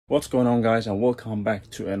What's going on, guys, and welcome back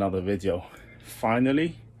to another video.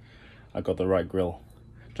 Finally I got the right grill.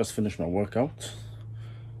 Just finished my workout.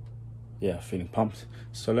 Yeah, feeling pumped.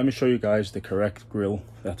 So let me show you guys the correct grill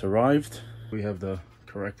that arrived. We have the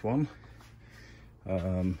correct one,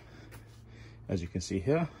 as you can see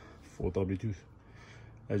here, for W2,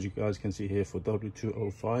 as you guys can see here, for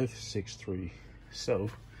W205 C63. So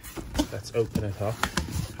let's open it up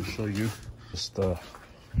and show you. Just a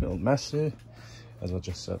little mess here. As I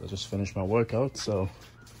just said, I just finished my workout, so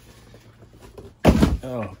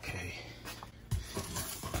okay.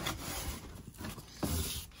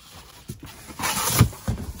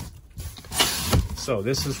 So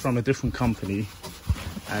this is from a different company,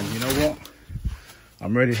 and you know what?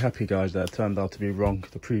 I'm really happy, guys, that it turned out to be wrong,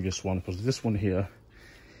 the previous one, because this one here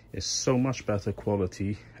is so much better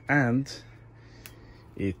quality, and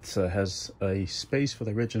it has a space for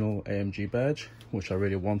the original AMG badge, which I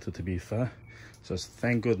really wanted, to be fair. So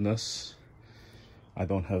thank goodness I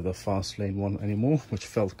don't have the fast lane one anymore, which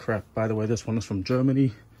felt crap. By the way, this one is from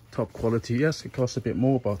Germany, top quality. Yes, it costs a bit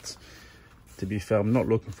more, but to be fair, I'm not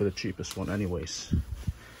looking for the cheapest one anyways.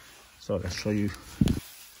 So let's show you.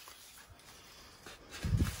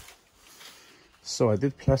 So I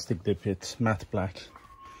did plastic dip it matte black.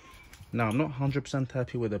 Now I'm not 100%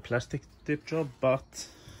 happy with the plastic dip job, but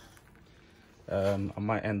I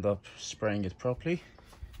might end up spraying it properly.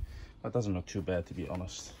 That doesn't look too bad, to be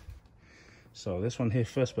honest. So this one here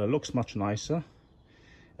first, but it looks much nicer.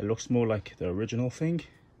 It looks more like the original thing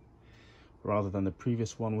rather than the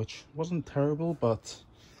previous one, which wasn't terrible, but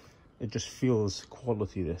it just feels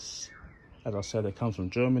quality. This, as I said, it comes from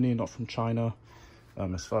Germany, not from China.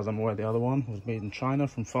 As far as I'm aware, the other one was made in China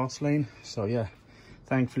from Fastlane. So yeah,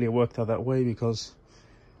 thankfully it worked out that way, because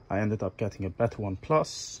I ended up getting a better one.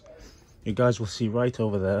 Plus, you guys will see right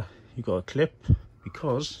over there, you got a clip,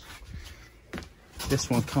 because this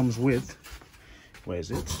one comes with, where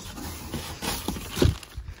is it?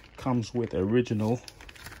 Comes with original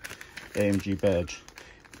AMG badge.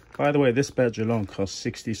 By the way, this badge alone costs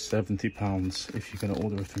 £60–70 if you're going to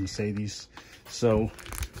order it from Mercedes. So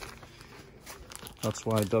that's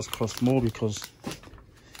why it does cost more, because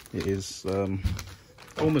it is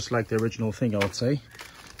almost like the original thing, I would say.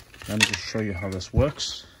 Let me just show you how this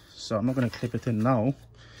works. So I'm not going to clip it in now,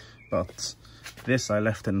 but this I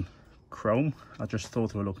left in chrome. I just thought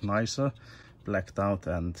it would look nicer, blacked out,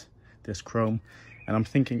 and this chrome. And I'm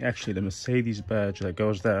thinking actually the Mercedes badge that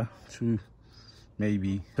goes there, to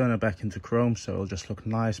maybe turn it back into chrome, so it'll just look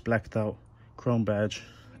nice, blacked out chrome badge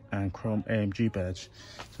and chrome AMG badge.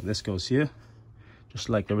 So this goes here, just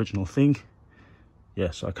like the original thing.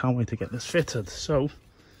 Yeah, so I can't wait to get this fitted. So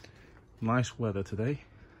nice weather today.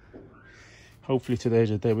 Hopefully today's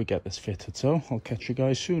the day we get this fitted, so I'll catch you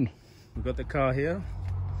guys soon. We've got the car here.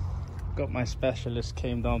 Got my specialist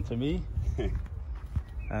came down to me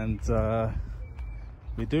and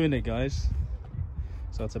we're doing it, guys.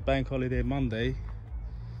 So it's a bank holiday Monday,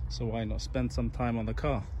 so why not spend some time on the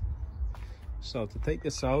car? So to take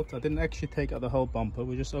this out, I didn't actually take out the whole bumper,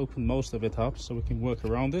 we just opened most of it up so we can work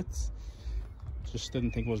around it. Just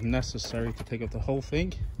didn't think it was necessary to take out the whole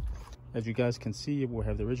thing. As you guys can see, we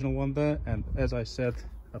have the original one there, and as I said,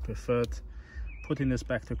 I preferred putting this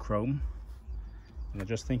back to chrome, and I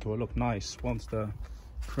just think it will look nice once the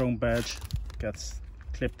chrome badge gets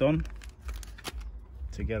clipped on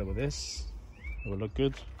together with this. It will look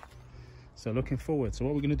good. So looking forward. So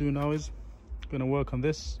what we're going to do now is going to work on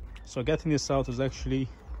this. So getting this out is actually,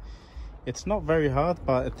 it's not very hard,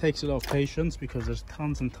 but it takes a lot of patience, because there's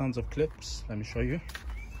tons and tons of clips. Let me show you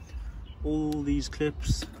all these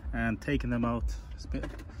clips, and taking them out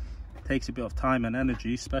takes a bit of time and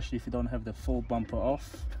energy, especially if you don't have the full bumper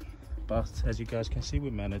off. But as you guys can see, we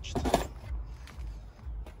managed.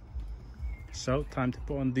 So time to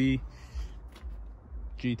put on the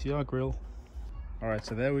GTR grill. All right,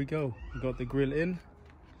 so there we go. We got the grill in.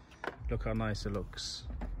 Look how nice it looks.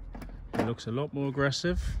 It looks a lot more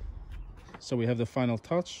aggressive. So we have the final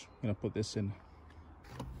touch. I'm gonna put this in.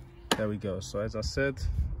 There we go. So as I said,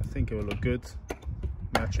 I think it will look good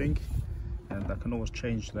matching, and I can always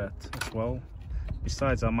change that as well.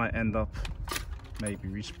 Besides, I might end up maybe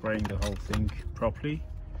respraying the whole thing properly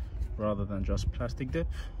rather than just plastic dip.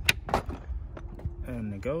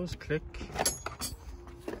 And it goes, click.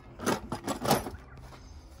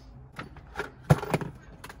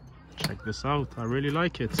 Check this out, I really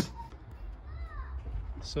like it.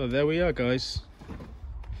 So there we are, guys.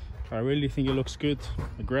 I really think it looks good,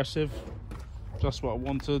 aggressive, just what I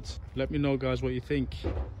wanted. Let me know, guys, what you think.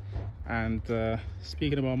 And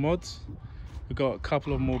speaking about mods, we got a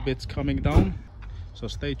couple of more bits coming down, so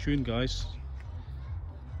stay tuned, guys.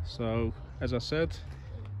 So as I said,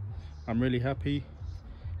 I'm really happy.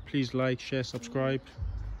 Please like, share, subscribe,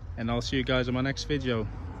 and I'll see you guys in my next video.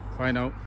 Bye now.